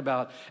talking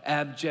about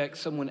abject,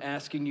 someone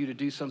asking you to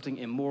do something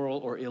immoral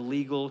or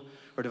illegal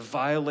or to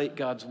violate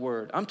God's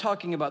word. I'm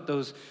talking about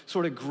those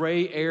sort of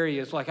gray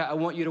areas, like I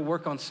want you to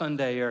work on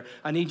Sunday, or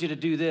I need you to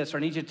do this, or I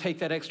need you to take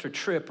that extra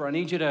trip, or I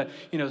need you to,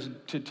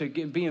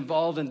 be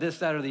involved in this,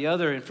 that, or the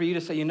other. And for you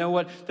to say, you know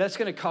what, that's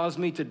going to cause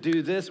me to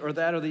do this or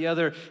that or the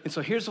other. And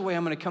so here's the way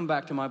I'm going to come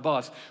back to my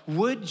boss.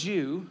 Would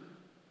you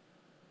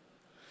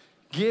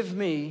give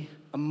me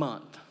a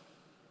month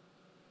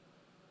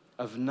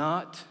of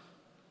not,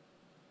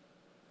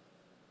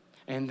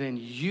 and then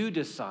you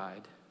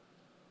decide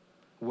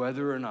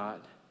whether or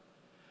not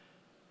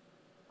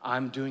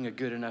I'm doing a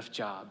good enough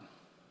job.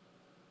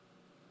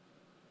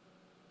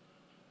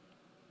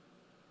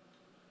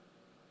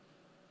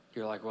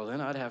 You're like, well, then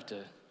I'd have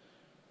to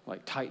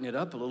tighten it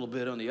up a little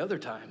bit on the other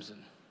times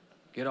and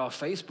get off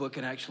Facebook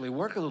and actually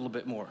work a little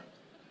bit more.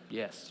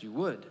 Yes, you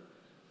would.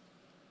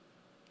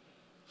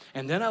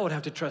 And then I would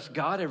have to trust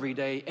God every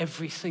day,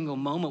 every single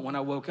moment. When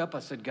I woke up, I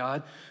said,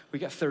 God, we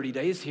got 30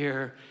 days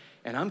here,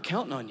 and I'm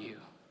counting on you.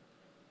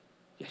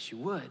 Yes, you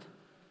would.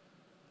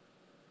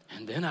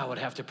 And then I would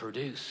have to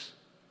produce.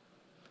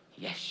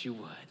 Yes, you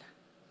would.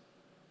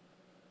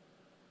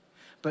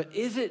 But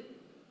is it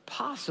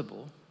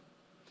possible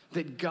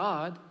that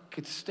God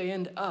could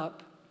stand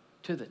up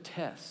to the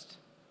test?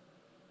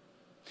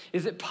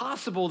 Is it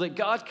possible that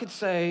God could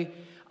say,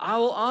 I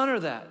will honor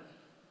that?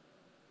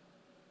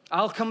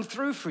 I'll come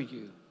through for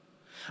you.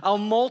 I'll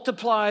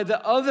multiply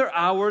the other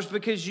hours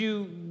because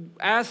you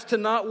asked to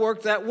not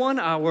work that 1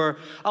 hour.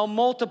 I'll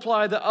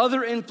multiply the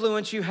other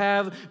influence you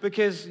have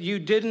because you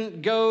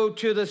didn't go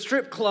to the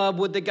strip club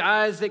with the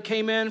guys that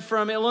came in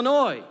from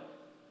Illinois.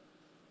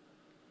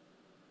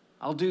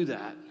 I'll do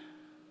that.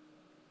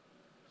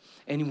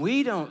 And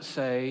we don't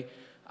say,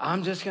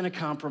 I'm just going to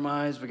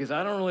compromise because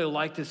I don't really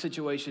like this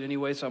situation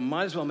anyway, so I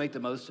might as well make the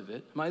most of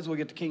it. Might as well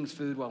get the king's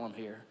food while I'm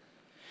here.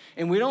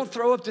 And we don't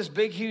throw up this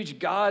big, huge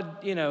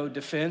God,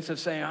 defense of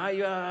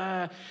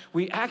saying,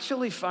 we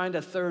actually find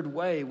a third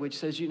way, which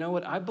says, you know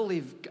what, I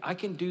believe I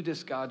can do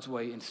this God's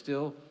way and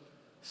still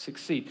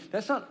succeed.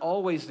 That's not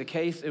always the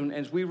case. And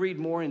as we read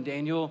more in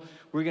Daniel,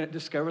 we're going to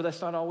discover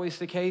that's not always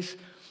the case.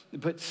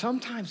 But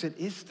sometimes it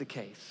is the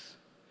case.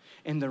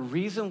 And the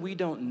reason we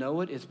don't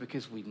know it is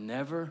because we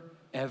never,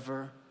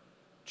 ever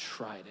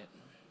tried it.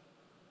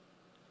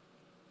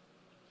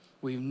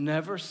 We've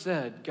never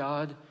said,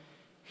 God,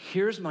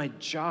 here's my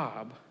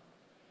job.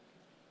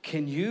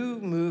 Can you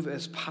move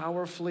as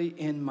powerfully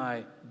in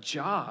my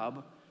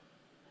job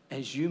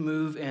as you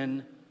move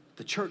in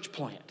the church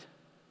plant?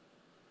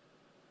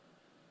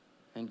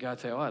 And God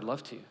say, I'd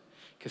love to.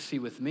 Because see,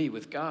 with me,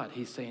 with God,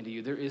 he's saying to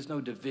you, there is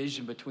no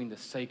division between the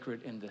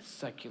sacred and the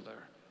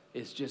secular.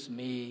 It's just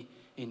me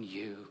and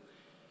you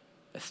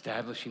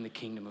establishing the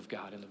kingdom of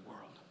God in the world.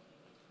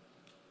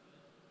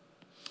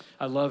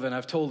 I love, and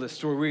I've told this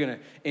story. We're going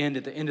to end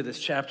at the end of this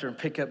chapter and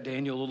pick up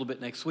Daniel a little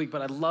bit next week.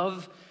 But I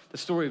love the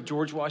story of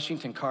George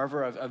Washington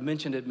Carver. I've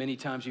mentioned it many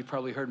times. You've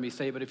probably heard me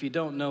say it. But if you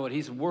don't know it,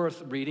 he's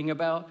worth reading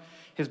about.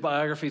 His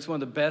biography is one of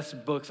the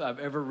best books I've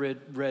ever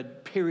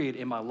read, period,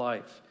 in my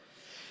life.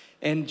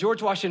 And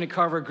George Washington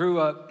Carver grew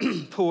up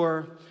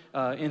poor,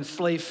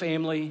 enslaved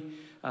family,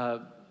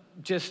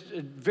 just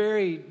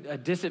very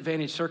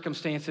disadvantaged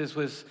circumstances,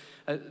 was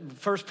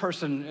first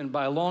person and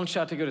by a long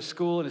shot to go to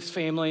school in his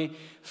family.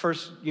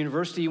 First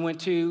university he went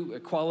to,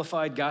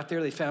 qualified, got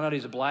there. They found out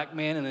he's a black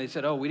man, and they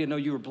said, we didn't know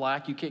you were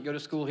black. You can't go to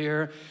school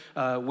here.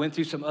 Went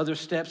through some other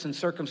steps and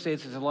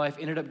circumstances in life,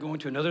 ended up going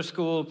to another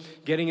school,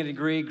 getting a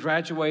degree,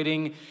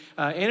 graduating,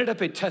 ended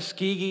up at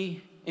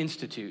Tuskegee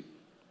Institute.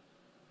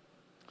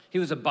 He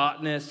was a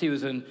botanist. He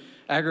was an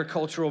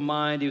agricultural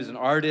mind. He was an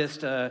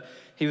artist.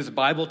 He was a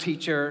Bible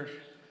teacher.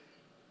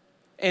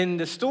 And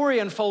the story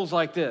unfolds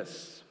like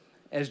this,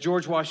 as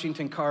George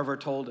Washington Carver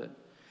told it,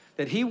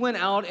 that he went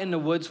out in the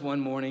woods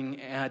one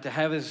morning to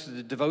have his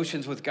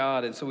devotions with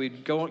God. And so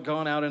he'd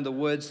gone out in the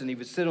woods, and he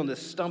would sit on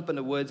this stump in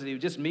the woods, and he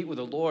would just meet with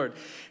the Lord.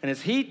 And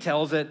as he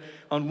tells it,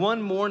 on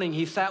one morning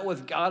he sat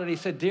with God, and he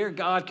said, "Dear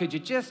God, could you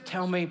just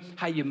tell me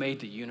how you made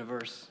the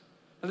universe?"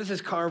 Now, this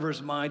is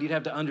Carver's mind. You'd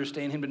have to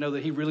understand him to know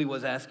that he really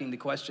was asking the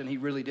question. He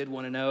really did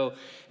want to know.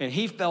 And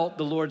he felt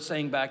the Lord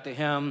saying back to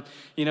him,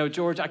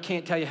 "George, I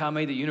can't tell you how I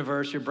made the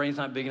universe. Your brain's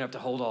not big enough to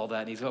hold all that."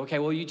 And he said, "Okay,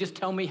 well, you just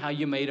tell me how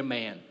you made a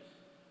man."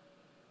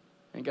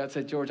 And God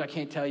said, "George, I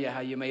can't tell you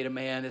how you made a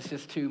man. It's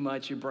just too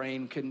much. Your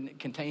brain couldn't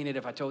contain it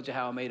if I told you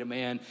how I made a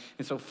man."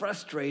 And so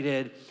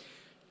frustrated,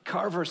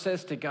 Carver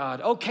says to God,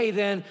 "Okay,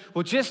 then,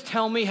 well, just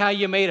tell me how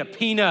you made a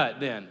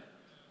peanut then."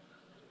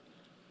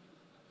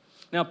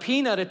 Now,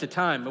 peanut at the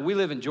time, but we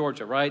live in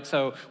Georgia, right?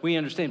 So we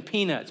understand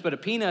peanuts. But a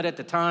peanut at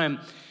the time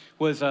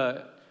was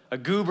a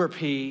goober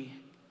pea,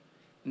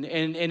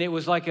 and it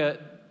was like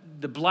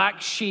the black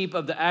sheep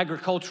of the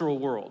agricultural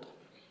world.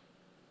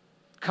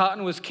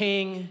 Cotton was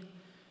king,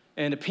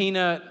 and a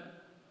peanut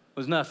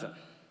was nothing.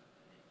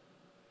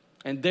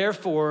 And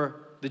therefore,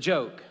 the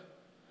joke.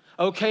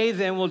 Okay,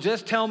 then, well,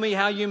 just tell me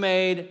how you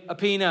made a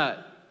peanut.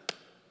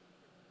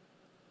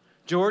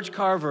 George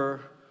Carver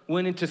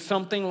went into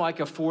something like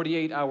a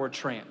 48-hour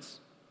trance.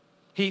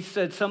 He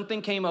said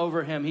something came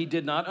over him. He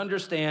did not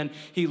understand.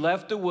 He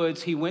left the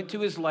woods. He went to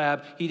his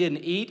lab. He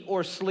didn't eat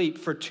or sleep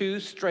for 2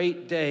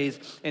 straight days.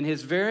 In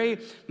his very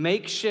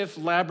makeshift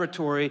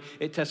laboratory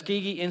at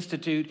Tuskegee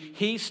Institute,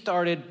 he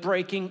started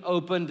breaking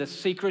open the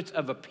secrets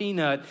of a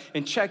peanut.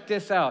 And check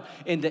this out.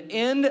 In the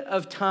end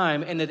of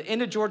time, and at the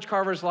end of George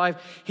Carver's life,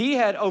 he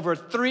had over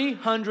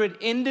 300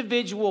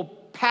 individual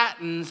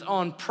patents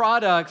on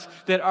products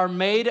that are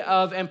made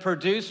of and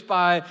produced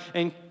by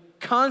and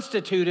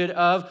constituted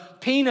of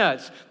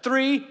peanuts.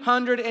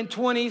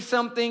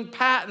 320-something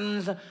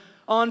patents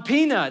on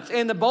peanuts.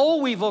 And the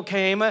boll weevil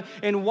came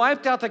and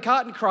wiped out the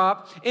cotton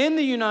crop in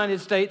the United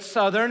States,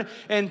 southern,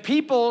 and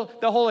people,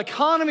 the whole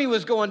economy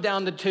was going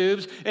down the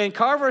tubes, and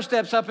Carver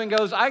steps up and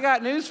goes, "I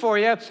got news for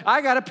you.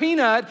 I got a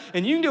peanut,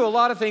 and you can do a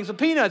lot of things with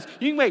peanuts.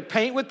 You can make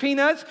paint with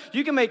peanuts.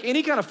 You can make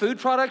any kind of food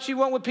products you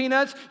want with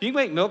peanuts. You can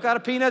make milk out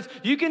of peanuts.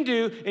 You can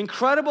do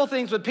incredible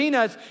things with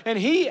peanuts." And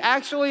he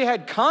actually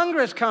had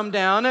Congress come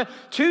down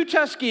to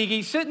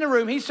Tuskegee, sit in a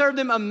room. He served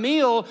them a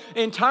meal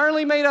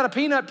entirely made out of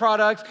peanut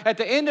products, at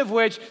the end of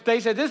which they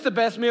said, "This is the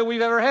best meal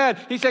we've ever had."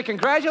 He said,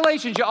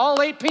 "Congratulations, you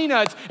all ate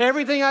peanuts.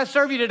 Everything I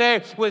serve you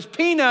today was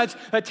peanuts."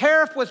 A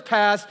tariff was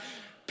passed.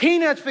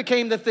 Peanuts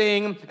became the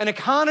thing. An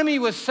economy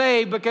was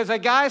saved because a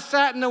guy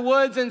sat in the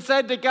woods and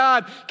said to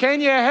God,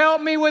 "Can you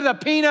help me with a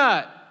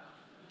peanut?"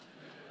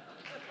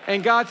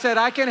 And God said,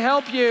 "I can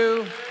help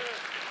you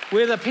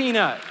with a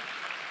peanut."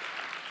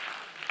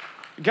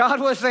 God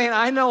was saying,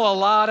 "I know a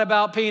lot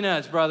about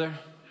peanuts, brother."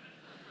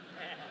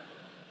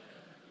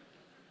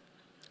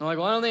 I'm like,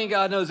 "Well, I don't think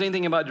God knows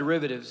anything about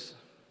derivatives."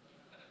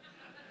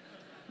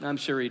 I'm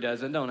sure he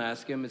doesn't. Don't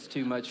ask him. It's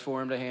too much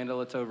for him to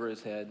handle. It's over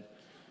his head.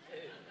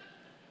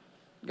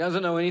 God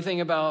doesn't know anything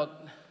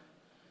about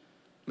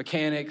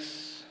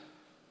mechanics.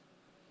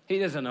 He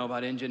doesn't know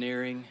about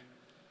engineering.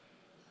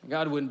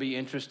 God wouldn't be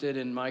interested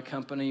in my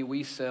company.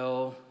 We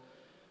sell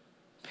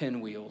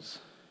pinwheels.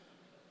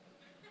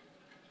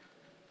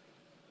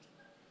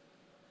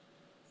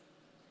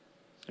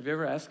 Have you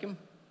ever asked him?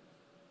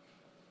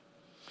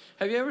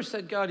 Have you ever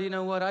said, "God, you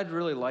know what? I'd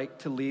really like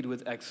to lead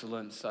with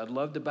excellence. I'd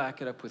love to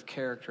back it up with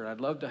character. I'd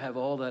love to have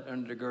all that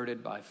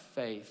undergirded by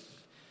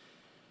faith.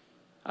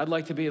 I'd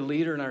like to be a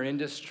leader in our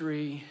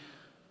industry,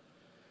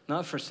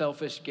 not for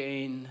selfish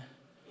gain,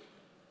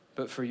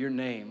 but for your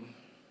name.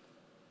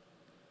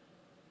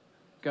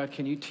 God,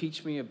 can you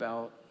teach me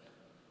about..."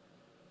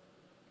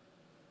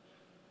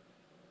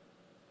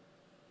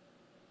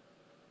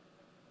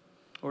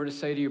 Or to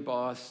say to your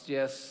boss,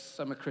 "Yes,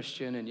 I'm a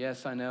Christian, and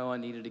yes, I know I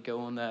needed to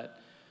go on that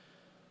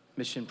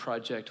mission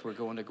project. We're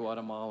going to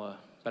Guatemala.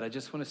 But I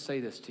just want to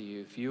say this to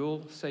you. If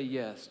you'll say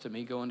yes to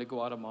me going to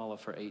Guatemala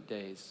for 8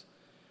 days,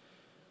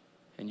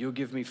 and you'll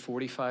give me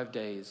 45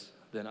 days,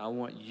 then I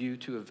want you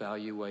to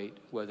evaluate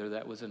whether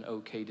that was an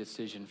okay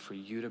decision for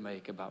you to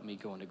make about me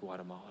going to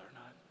Guatemala or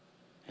not.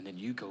 And then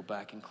you go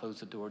back and close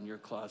the door in your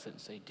closet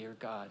and say, 'Dear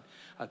God,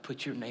 I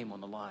put your name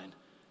on the line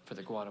for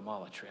the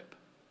Guatemala trip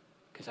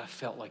because I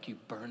felt like you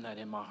burned that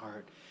in my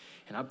heart.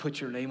 And I put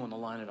your name on the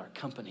line at our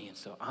company, and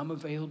so I'm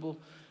available.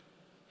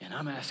 And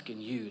I'm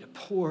asking you to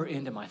pour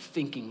into my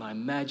thinking, my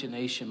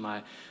imagination,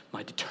 my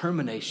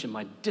determination,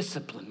 my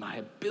discipline, my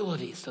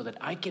ability so that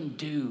I can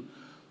do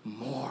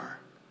more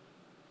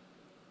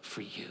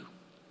for you.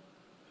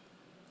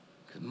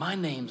 Because my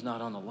name's not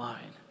on the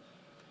line.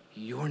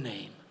 Your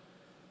name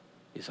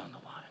is on the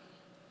line."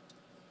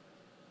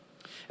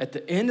 At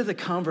the end of the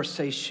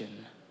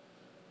conversation,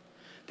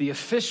 the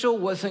official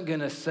wasn't going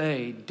to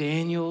say,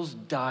 "Daniel's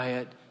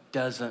diet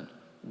doesn't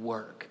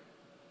work."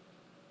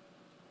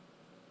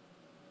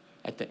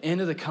 At the end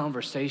of the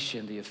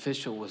conversation, the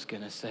official was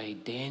going to say,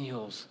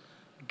 "Daniel's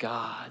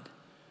God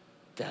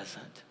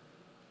doesn't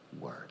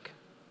work."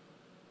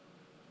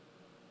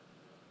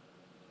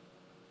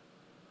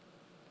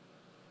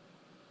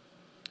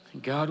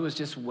 And God was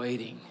just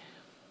waiting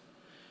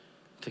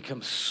to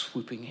come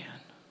swooping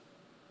in.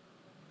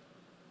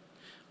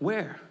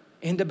 Where?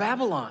 Into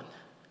Babylon.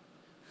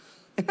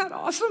 Isn't that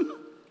awesome?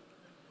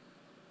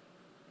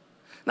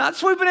 Not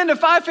swooping into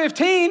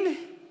 515.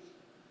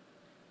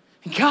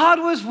 God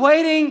was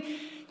waiting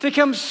to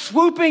come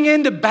swooping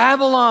into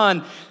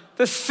Babylon,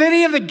 the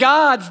city of the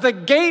gods, the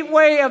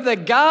gateway of the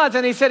gods.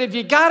 And he said, if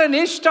you got an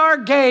Ishtar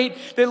gate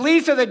that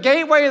leads to the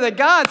gateway of the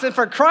gods, then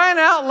for crying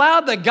out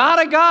loud, the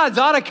God of gods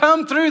ought to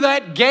come through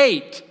that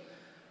gate.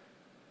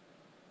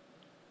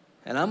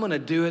 And I'm going to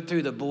do it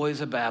through the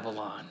boys of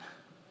Babylon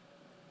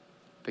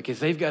because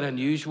they've got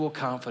unusual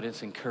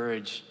confidence and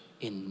courage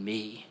in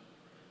me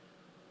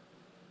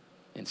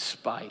in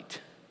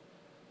spite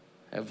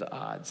of the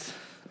odds.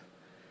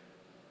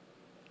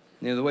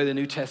 You know, the way the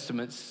New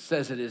Testament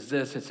says it is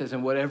this. It says,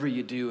 and whatever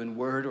you do in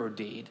word or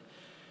deed,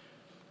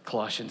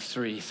 Colossians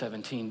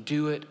 3:17,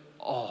 do it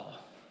all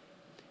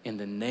in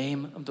the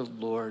name of the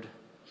Lord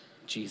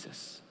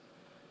Jesus,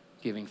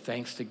 giving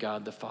thanks to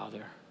God the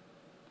Father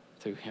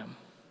through him.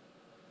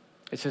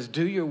 It says,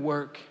 do your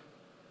work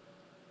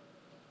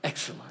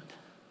excellent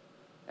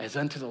as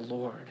unto the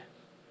Lord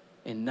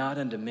and not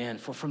unto men,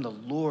 for from the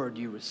Lord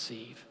you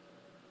receive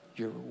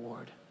your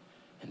reward.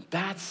 And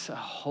that's a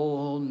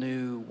whole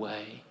new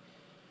way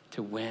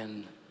to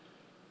win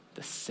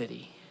the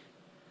city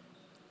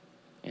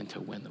and to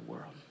win the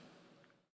world.